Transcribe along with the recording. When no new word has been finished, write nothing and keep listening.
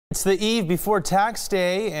It's the eve before tax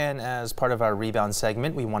day, and as part of our rebound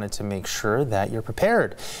segment, we wanted to make sure that you're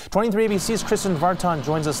prepared. 23 ABC's Kristen Vartan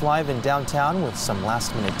joins us live in downtown with some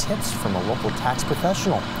last-minute tips from a local tax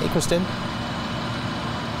professional. Hey, Kristen.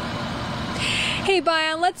 Hey,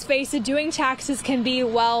 Bayan, let's face it, doing taxes can be,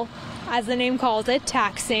 well, as the name calls it,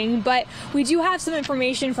 taxing, but we do have some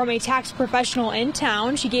information from a tax professional in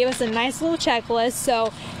town. She gave us a nice little checklist,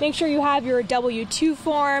 so make sure you have your W-2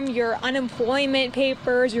 form, your unemployment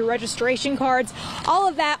papers, your registration cards, all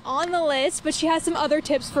of that on the list, but she has some other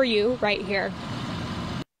tips for you right here.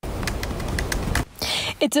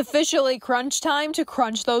 It's officially crunch time to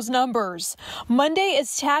crunch those numbers. Monday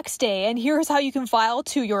is tax day, and here's how you can file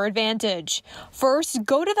to your advantage. First,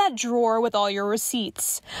 go to that drawer with all your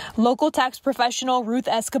receipts. Local tax professional Ruth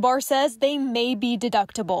Escobar says they may be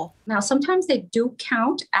deductible. Now, sometimes they do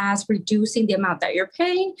count as reducing the amount that you're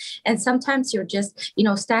paying, and sometimes you're just,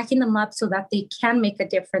 stacking them up so that they can make a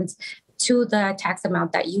difference to the tax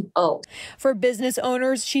amount that you owe. For business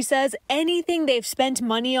owners, she says anything they've spent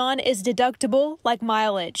money on is deductible, like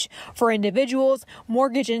mileage. For individuals,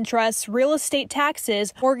 mortgage interest, real estate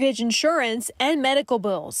taxes, mortgage insurance, and medical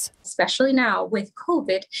bills. Especially now with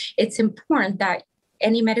COVID, it's important that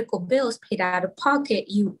any medical bills paid out of pocket,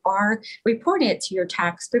 you are reporting it to your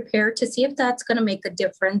tax preparer to see if that's going to make a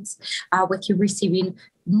difference with you receiving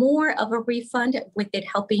more of a refund, with it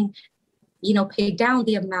helping pay down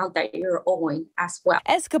the amount that you're owing as well.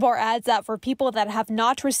 Escobar adds that for people that have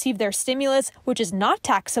not received their stimulus, which is not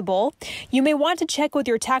taxable, you may want to check with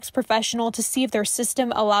your tax professional to see if their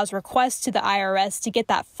system allows requests to the IRS to get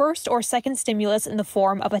that first or second stimulus in the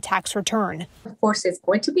form of a tax return. Of course, it's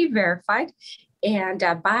going to be verified and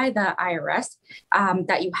by the IRS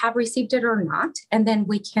that you have received it or not, and then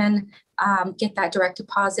we can get that direct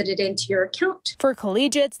deposited into your account. For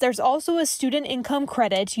collegiates, there's also a student income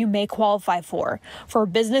credit you may qualify for. For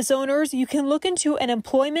business owners, you can look into an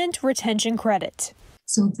employment retention credit.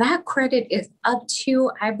 So that credit is up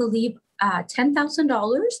to, I believe,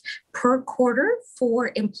 $10,000 per quarter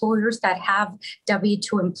for employers that have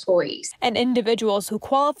W-2 employees. And individuals who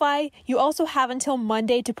qualify, you also have until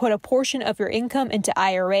Monday to put a portion of your income into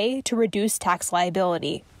IRA to reduce tax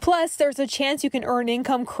liability. Plus, there's a chance you can earn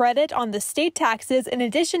income credit on the state taxes in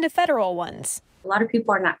addition to federal ones. A lot of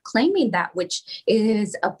people are not claiming that, which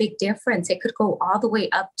is a big difference. It could go all the way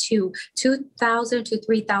up to $2,000 to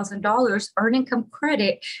 $3,000 earned income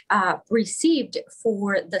credit received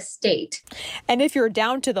for the state. And if you're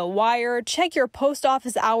down to the wire, check your post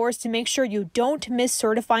office hours to make sure you don't miss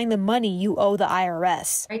certifying the money you owe the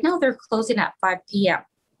IRS. Right now, they're closing at 5 p.m.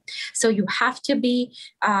 So you have to be,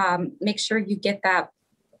 make sure you get that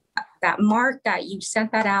mark that you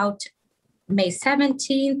sent that out May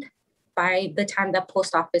 17th. By the time the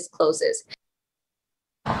post office closes.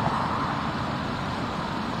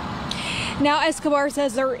 Now, Escobar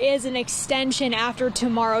says there is an extension after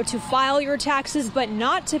tomorrow to file your taxes, but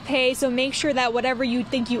not to pay. So make sure that whatever you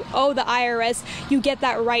think you owe the IRS, you get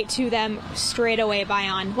that right to them straight away,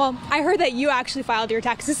 Bayan. Well, I heard that you actually filed your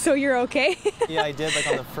taxes, so you're okay. Yeah, I did. Like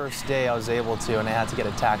on the first day I was able to, and I had to get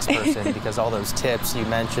a tax person because all those tips you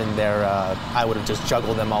mentioned there, I would have just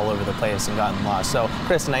juggled them all over the place and gotten lost. So,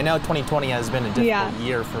 Kristen, I know 2020 has been a difficult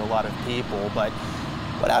year for a lot of people, but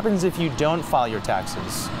what happens if you don't file your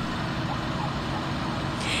taxes?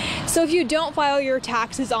 So if you don't file your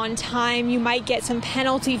taxes on time, you might get some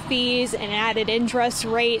penalty fees and added interest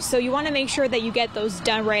rate. So you want to make sure that you get those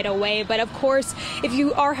done right away. But of course, if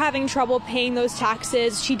you are having trouble paying those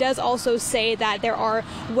taxes, she does also say that there are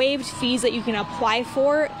waived fees that you can apply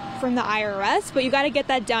for from the IRS, but you got to get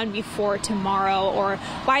that done before tomorrow or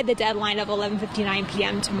by the deadline of 11:59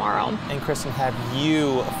 p.m. tomorrow. And Kristen, have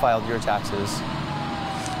you filed your taxes?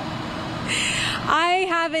 I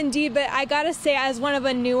have indeed, but I gotta say, as one of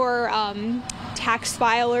the newer tax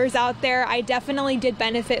filers out there, I definitely did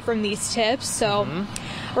benefit from these tips. So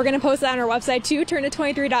we're gonna post that on our website too,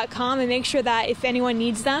 turn23.com, and make sure that if anyone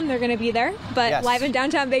needs them, they're gonna be there. But live in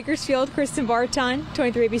downtown Bakersfield, Kristen Vartan,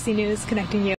 23 ABC News, connecting you.